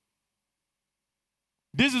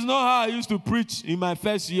 This is not how I used to preach in my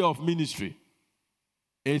first year of ministry.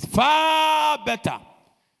 It's far better.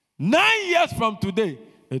 9 years from today,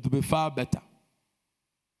 it will be far better.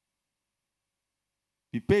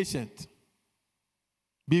 Be patient.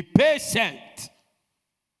 Be patient.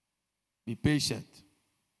 Be patient.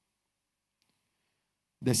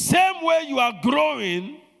 The same way you are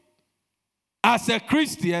growing as a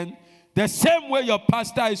Christian, the same way your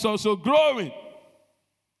pastor is also growing.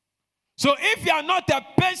 So if you are not a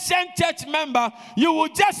patient church member, you will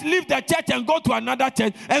just leave the church and go to another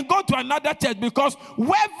church and go to another church, because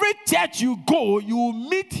every church you go, you will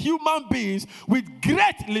meet human beings with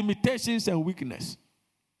great limitations and weakness.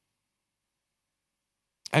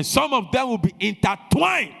 And some of them will be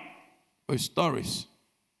intertwined with stories.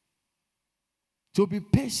 So be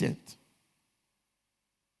patient.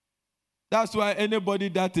 That's why anybody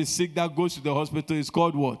that is sick that goes to the hospital is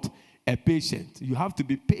called what? A patient. You have to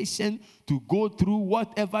be patient to go through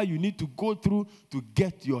whatever you need to go through to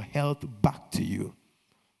get your health back to you.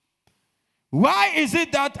 Why is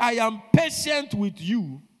it that I am patient with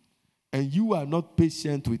you and you are not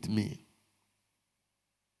patient with me?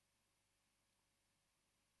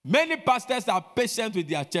 Many pastors are patient with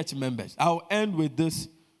their church members. I'll end with this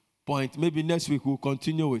point. Maybe next week we'll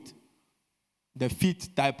continue with the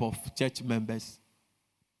fifth type of church members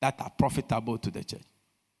that are profitable to the church.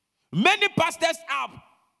 Many pastors are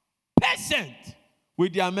patient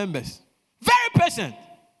with their members. Very patient.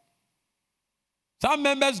 Some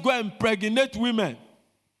members go and impregnate women.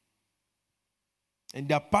 And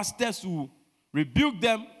their pastors will rebuke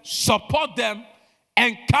them, support them,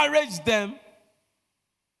 encourage them,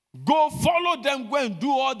 go follow them, go and do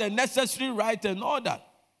all the necessary right and all that.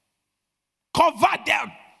 Cover them.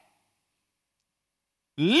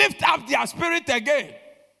 Lift up their spirit again.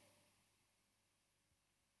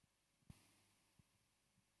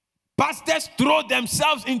 Pastors throw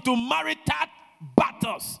themselves into marital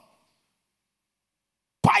battles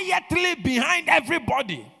quietly behind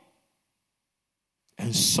everybody.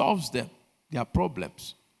 and solves them, their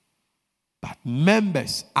problems. But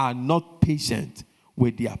members are not patient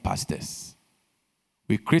with their pastors.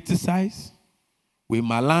 We criticize, we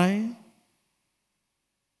malign.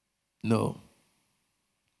 No.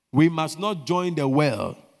 We must not join the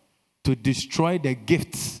world to destroy the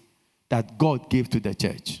gifts that God gave to the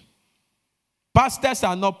church. Pastors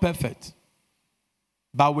are not perfect,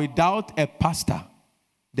 but without a pastor,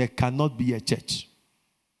 there cannot be a church.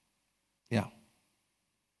 Yeah.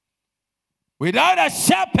 Without a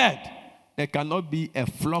shepherd, there cannot be a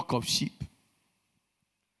flock of sheep.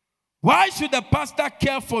 Why should the pastor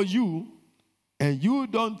care for you and you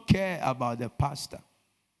don't care about the pastor?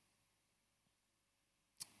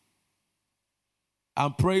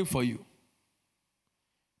 I'm praying for you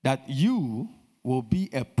that you will be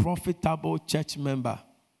a profitable church member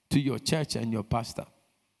to your church and your pastor.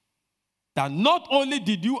 That not only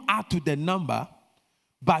did you add to the number,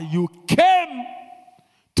 but you came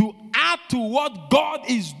to add to what God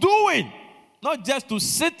is doing. Not just to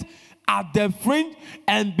sit at the fringe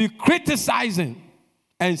and be criticizing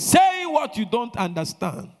and saying what you don't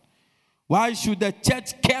understand. Why should the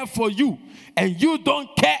church care for you and you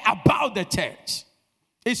don't care about the church?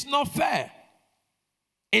 It's not fair.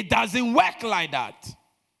 It doesn't work like that.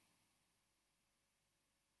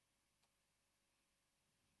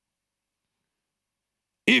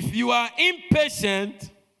 If you are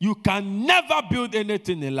impatient, you can never build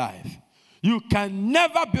anything in life. You can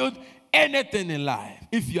never build anything in life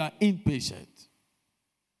if you are impatient.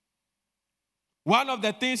 One of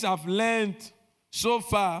the things I've learned so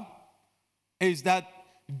far is that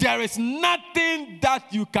there is nothing that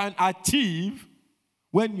you can achieve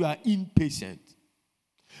when you are impatient.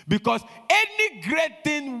 Because any great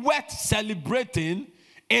thing worth celebrating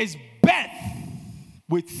is birth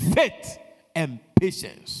with faith and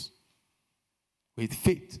patience. With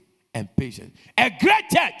faith and patience. A great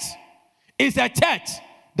church is a church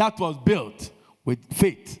that was built with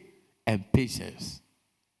faith and patience.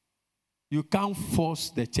 You can't force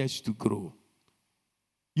the church to grow.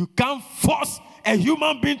 You can't force a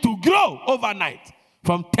human being to grow overnight.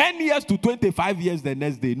 From 10 years to 25 years the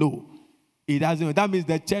next day. No. It doesn't. That means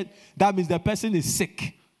the church, that means the person is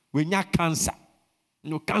sick. When you have cancer. You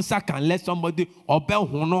know, cancer can let somebody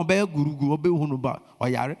abnormal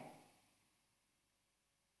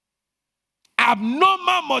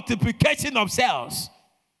multiplication of cells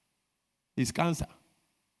is cancer.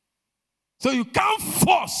 So you can't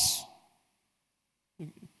force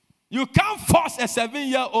a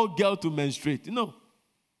 7-year-old girl to menstruate. No,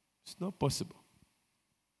 it's not possible.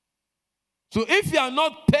 So if you are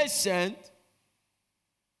not patient,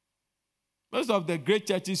 most of the great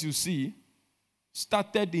churches you see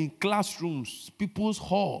started in classrooms, people's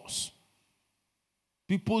halls,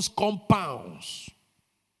 people's compounds.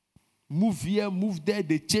 Move here, move there.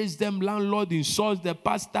 They chase them. Landlord insults the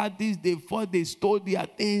pastor. This, they fought. They stole their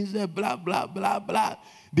things. Blah, blah, blah, blah.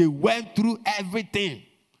 They went through everything.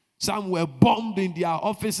 Some were bombed in their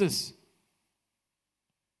offices.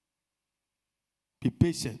 Be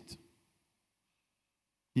patient.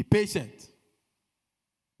 Be patient.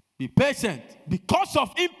 Be patient. Because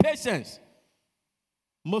of impatience,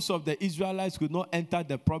 most of the Israelites could not enter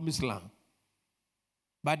the promised land.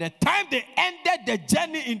 By the time they ended the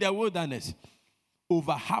journey in the wilderness,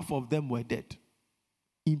 over half of them were dead.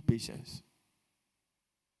 Impatience.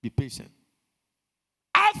 Be patient.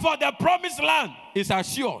 As for the promised land, is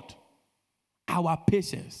assured. Our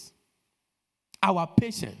patience. Our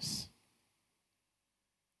patience.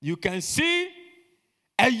 You can see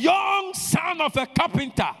a young son of a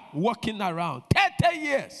carpenter walking around 30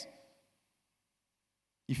 years.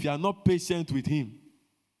 If you are not patient with him,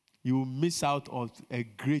 you will miss out on a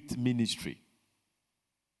great ministry.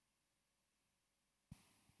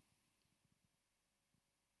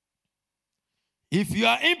 If you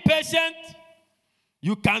are impatient,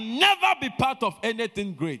 you can never be part of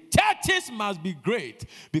anything great. Churches must be great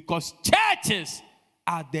because churches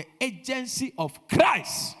are the agency of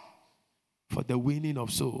Christ for the winning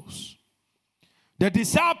of souls. The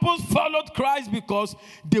disciples followed Christ because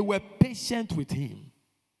they were patient with him.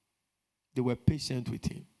 They were patient with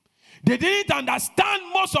him. They didn't understand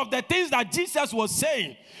most of the things that Jesus was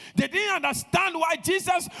saying. They didn't understand why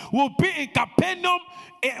Jesus will be in Capernaum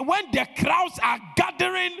when the crowds are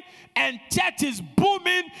gathering and church is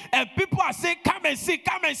booming and people are saying, come and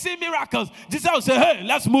see miracles. Jesus will say, hey,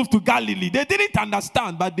 let's move to Galilee. They didn't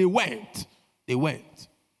understand, but they went. They went.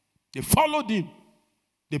 They followed him.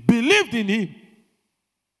 They believed in him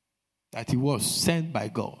that he was sent by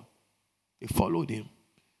God. They followed him.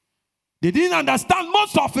 They didn't understand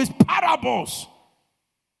most of his parables.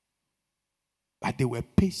 But they were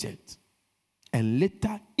patient. And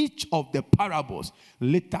later, each of the parables,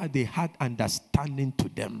 later they had understanding to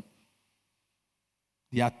them.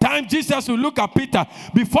 There are times Jesus will look at Peter,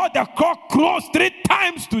 before the cock crows 3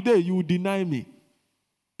 times today, you will deny me.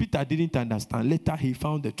 Peter didn't understand. Later, he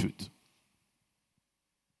found the truth.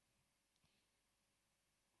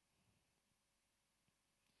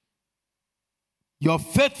 Your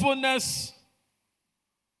faithfulness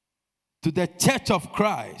to the church of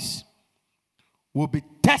Christ will be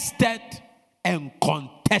tested and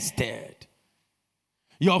contested.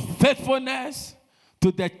 Your faithfulness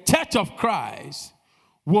to the church of Christ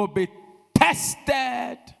will be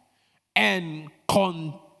tested and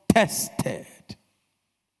contested.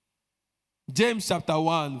 James chapter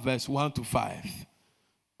 1, verse 1 to 5.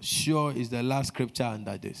 Sure is the last scripture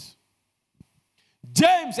under this.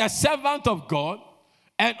 James, a servant of God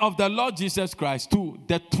and of the Lord Jesus Christ, to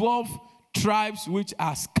the 12 tribes which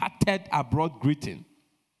are scattered abroad, greeting.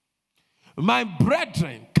 My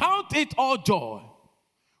brethren, count it all joy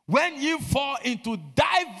when you fall into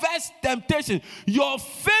diverse temptations. Your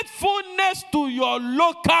faithfulness to your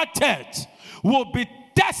local church will be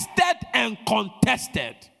tested and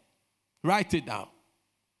contested. Write it down.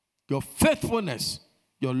 Your faithfulness,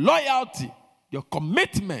 your loyalty, your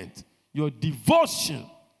commitment, your devotion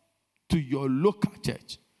to your local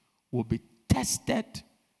church will be tested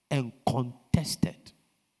and contested.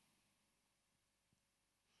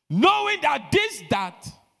 Knowing that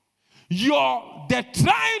the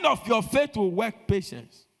trying of your faith will work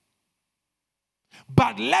patience.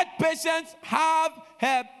 But let patience have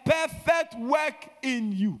her perfect work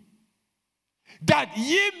in you, that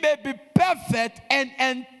ye may be perfect and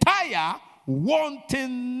entire,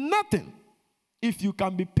 wanting nothing. If you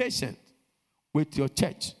can be patient with your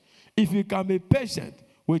church, if you can be patient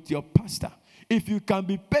with your pastor, if you can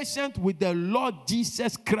be patient with the Lord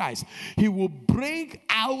Jesus Christ, he will bring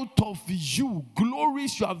out of you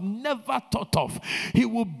glories you have never thought of. He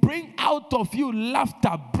will bring out of you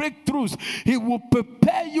laughter, breakthroughs. He will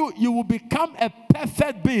prepare you. You will become a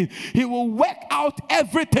perfect being. He will work out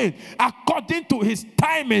everything according to his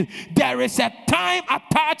timing. There is a time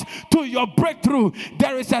attached to your breakthrough.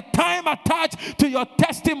 There is a time attached to your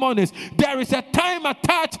testimonies. There is a time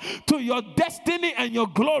attached to your destiny and your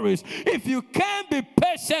glories. If you can be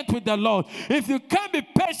patient with the Lord, if you can be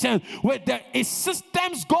patient with the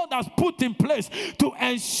systems God has put in place to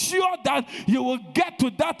ensure that you will get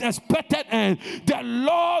to that expected end, the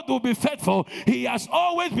Lord will be faithful. He has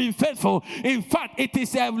always been faithful. In fact, it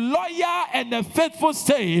is a loyal and a faithful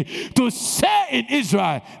saying to say in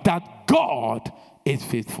Israel that God is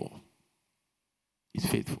faithful. He's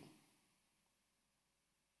faithful.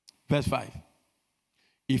 Verse 5.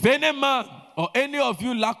 If any man or any of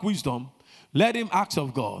you lack wisdom, let him ask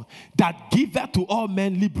of God, that giveth to all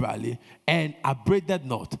men liberally, and upbraideth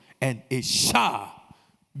not, and it shall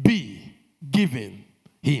be given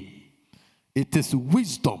him. It is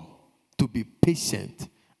wisdom to be patient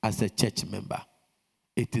as a church member.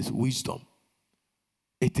 It is wisdom.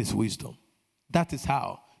 It is wisdom. That is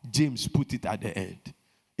how James put it at the end.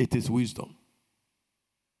 It is wisdom.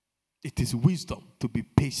 It is wisdom to be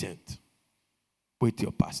patient with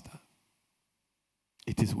your pastor.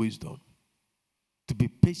 It is wisdom. To be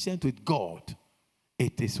patient with God,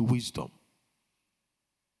 it is wisdom.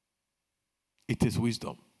 It is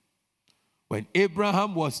wisdom. When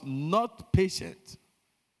Abraham was not patient,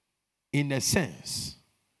 in a sense,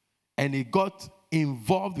 and he got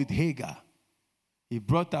involved with Hagar, he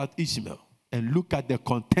brought out Ishmael, and look at the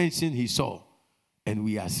contention he saw, and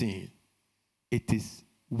we are seeing it is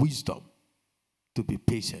wisdom to be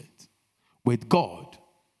patient with God,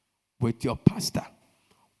 with your pastor,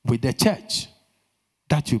 with the church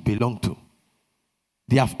that you belong to.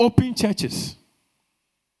 They have opened churches.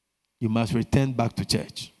 You must return back to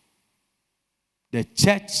church. The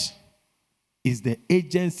church is the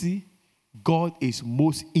agency God is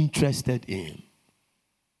most interested in.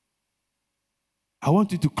 I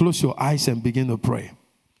want you to close your eyes and begin to pray.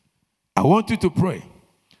 I want you to pray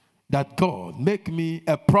that God, make me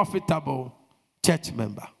a profitable church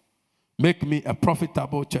member. Make me a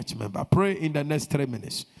profitable church member. Pray in the next 3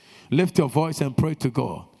 minutes. Lift your voice and pray to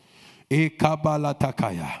God.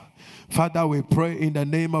 Father, we pray in the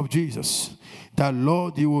name of Jesus that,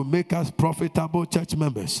 Lord, you will make us profitable church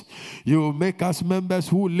members. You will make us members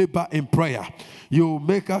who labor in prayer. You will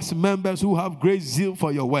make us members who have great zeal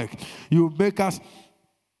for your work. You will make us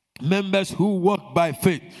members who walk by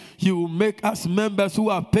faith. You will make us members who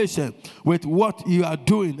are patient with what you are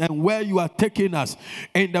doing and where you are taking us.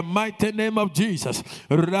 In the mighty name of Jesus.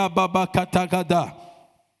 Rababakatagada.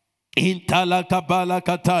 Intala kabala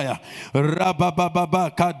kataya, rabababa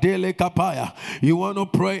kadele kapaya. You want to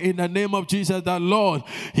pray in the name of Jesus that Lord,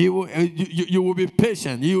 you will be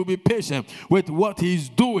patient. You will be patient with what He's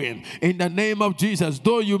doing in the name of Jesus.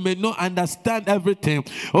 Though you may not understand everything,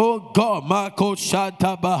 oh God, Marco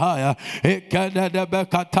Shata Bahaya,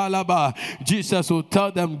 Jesus will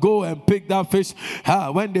tell them, go and pick that fish.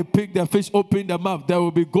 When they pick the fish, open the mouth, there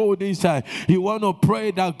will be gold inside. You want to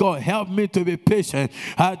pray that God, help me to be patient.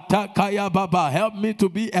 Help me to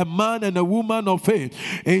be a man and a woman of faith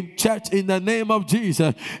in church in the name of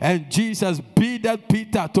Jesus. And Jesus bided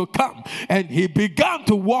Peter to come, and he began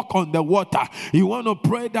to walk on the water. You want to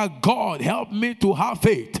pray that God, help me to have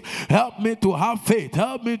faith. Help me to have faith.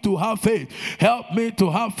 Help me to have faith. Help me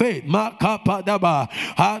to have faith. Makapadaba,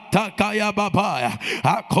 Hatakaya Babaya,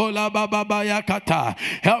 Akola Babaya Kata.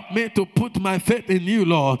 Help me to put my faith in you,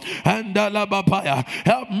 Lord. And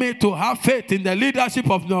help me to have faith in the leadership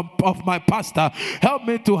of my pastor. Help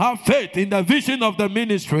me to have faith in the vision of the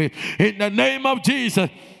ministry in the name of Jesus.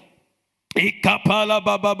 Ikapala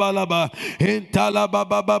baba balaba, intala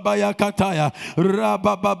baba baba yakataya,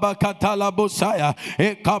 rababa katala bosaya,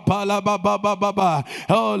 ikapala baba baba.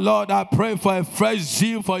 Oh Lord, I pray for a fresh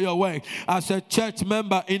zeal for your work as a church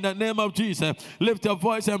member in the name of Jesus. Lift your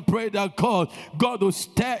voice and pray that God will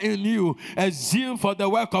stir in you a zeal for the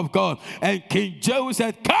work of God. And King Jehu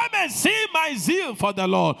said, "Come and see my zeal for the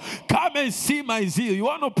Lord. Come and see my zeal." You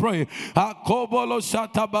want to pray? Akobolo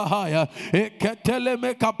shatabahaya, iketele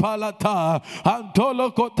mekapalata.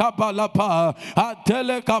 Antolo kotabalapa,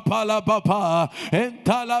 atele kapala papa,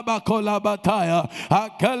 entala bakola bataya,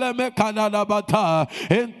 akele mekana bata,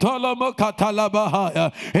 entolo mokatala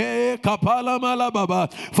bahaya, kapala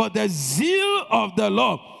malababa. For the zeal of the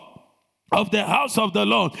Lord, of the house of the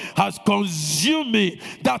Lord, has consumed me.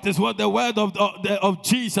 That is what the word of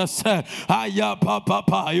Jesus said.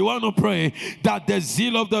 You want to pray that the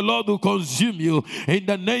zeal of the Lord will consume you in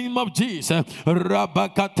the name of Jesus.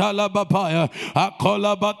 Rabakatala babaya,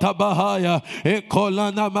 akola batabahaya,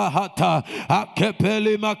 ekolana mahata,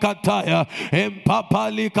 akepeli makataya,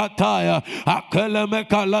 empapali kataya, akele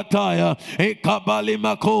mekalataya, ekabali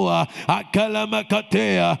makoa, akele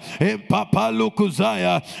mekatea,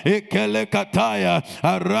 empapalukuzaya, ekele kataya,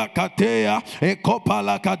 arakatea,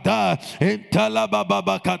 ekopalakada, entala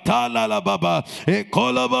baba katala la baba,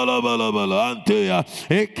 ekola bala bala bala antea,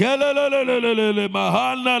 ekelelelelele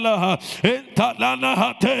mahana laha, entalana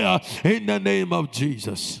hatea. In the name of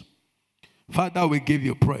Jesus, Father, we give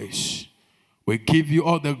you praise. We give you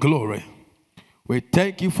all the glory. We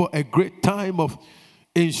thank you for a great time of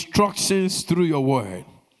instructions through your word.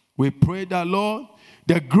 We pray that, Lord,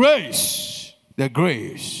 the grace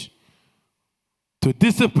to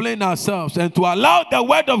discipline ourselves and to allow the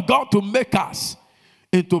word of God to make us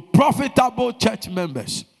into profitable church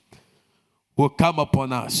members will come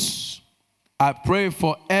upon us. I pray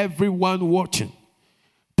for everyone watching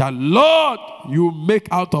that, Lord, you make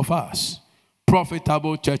out of us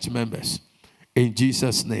profitable church members. In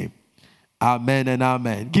Jesus' name, amen and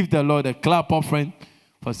amen. Give the Lord a clap offering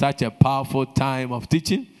for such a powerful time of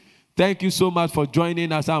teaching. Thank you so much for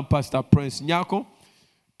joining us. I'm Pastor Prince Nyako.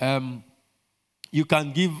 You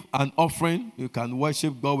can give an offering. You can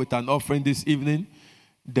worship God with an offering this evening.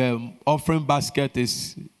 The offering basket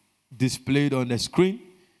is displayed on the screen.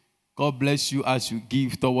 God bless you as you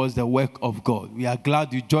give towards the work of God. We are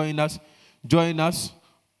glad you join us. Join us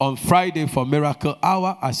on Friday for Miracle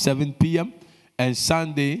Hour at 7 p.m. and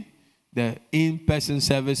Sunday, the in-person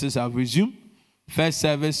services have resumed. First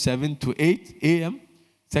service, 7 to 8 a.m.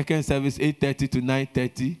 Second service, 8:30 to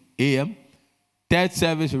 9:30 a.m. Third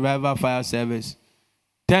service, Revival Fire service,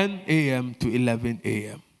 10 a.m. to 11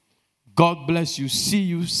 a.m. God bless you. See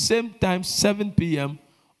you same time, 7 p.m.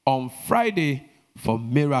 on Friday for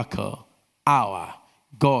Miracle Hour.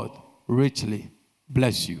 God richly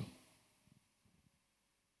bless you.